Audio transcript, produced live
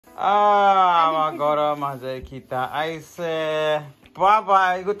Ah, agora mas é que tá. Aí cê...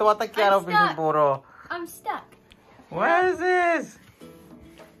 Baba, eu tô até quero o bicho boro. I'm stuck. What is this?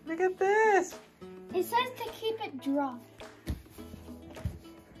 Look at this. It says to keep it dry.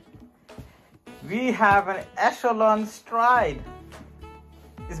 We have an Echelon stride.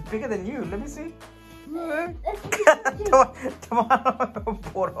 It's bigger than you. Let me see.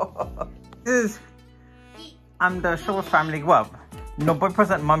 This is the Show family glove. No, but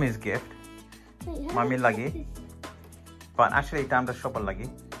present mommy's gift. Mommy lagi. But actually, it's the shop lagi.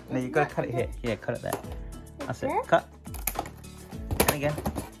 No, you gotta cut it here. Yeah, cut it there. That's it. Cut. And again.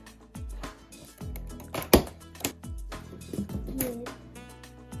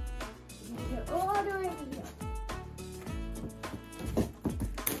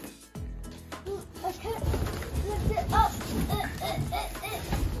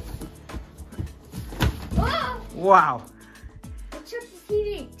 Wow. It took the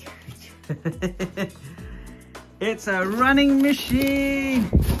TV. It's a running machine.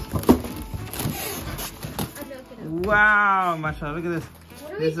 Wow, mashallah, look at this.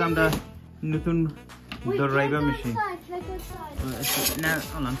 This is the Nutun Doraiba machine. Can I go inside? Now,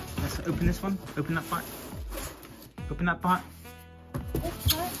 hold on. Let's open this one. Open that part. Open that part.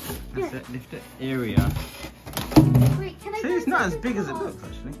 That's it. Lift it. Area. Wait, can I See, it's not as big as it looks,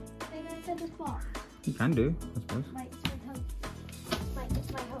 actually. Can I go inside this box? You can do, I suppose. It's my home.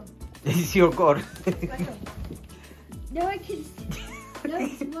 It's my home. It's your god. It's my home. No, I can. No,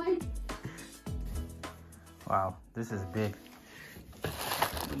 it's mine. Wow, this is big.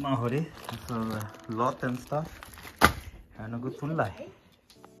 My hoodie. It's a lot and stuff. And a good punlai.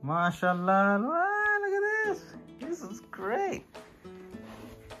 Mashallah. Wow, look at this. This is great.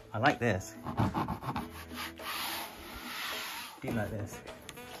 I like this. Do you like this?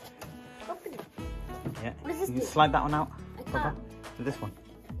 Open it. Yeah. What does this Can you do? slide that one out? I can't. This one.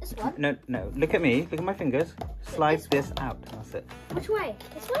 This one? No, no. Look at me. Look at my fingers. Slide this out. That's it. Which way?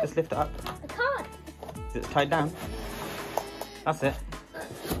 This way? Just lift it up. I can't. Is it tied down? That's it.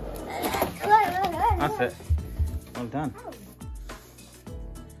 That's it. Well done.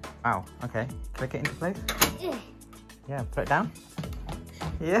 Wow. Okay. Click it into place. Yeah. Put it down.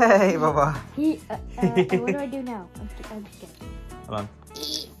 Yay, Baba. What do I do now? I'm scared. Hold on.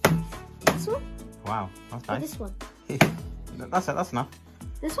 This one? Wow. That's Or nice. this one? That's it. That's enough.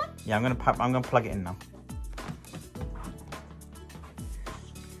 This one? Yeah. I'm gonna plug it in now.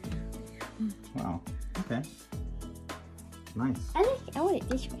 Wow. Okay. Nice. I want it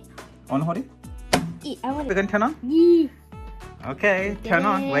this way. On hoodie. I want We're it. gonna turn on. Yeah. Okay. Turn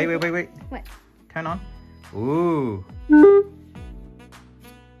on. Wait. What? Turn on. Ooh. What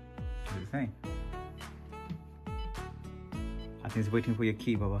does it say? I think it's waiting for your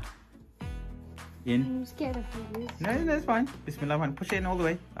key, Baba. In. I'm scared of this. No, it's fine. Bismillah. Push it in all the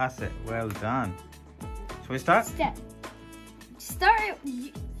way. That's it. Well done. Shall we start? Step. Start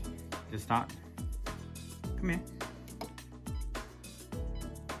it. Just start. Come here.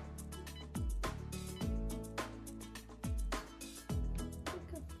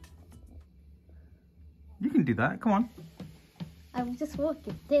 You can do that. Come on. I was just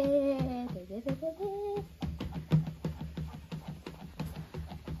walking.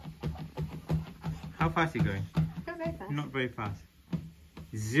 How fast are you going? Not very fast. Not very fast.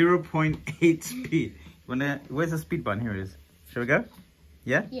 0.8 speed. Where's the speed button? Here it is. Shall we go?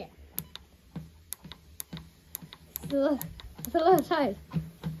 Yeah? Yeah. It's a lot of time.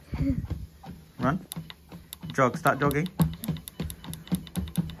 Run. Jog. Start jogging.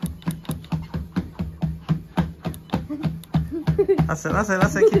 That's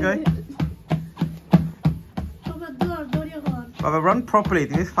it. Keep going. Baba, run properly.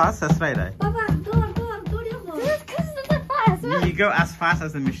 Do this fast. That's right. This is because it's not fast. You go as fast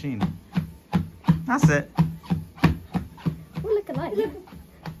as the machine. That's it. Oh, look alike.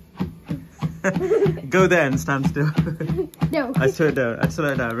 Go there and stand still. No. I slow it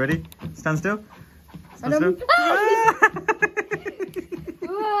down. Ready? Stand still. Stand still.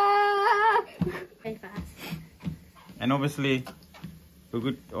 Very fast. And obviously, we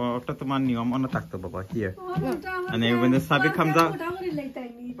could Baba here. And then when the sabi comes out,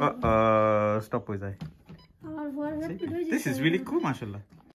 stop with that. This is really cool, mashallah.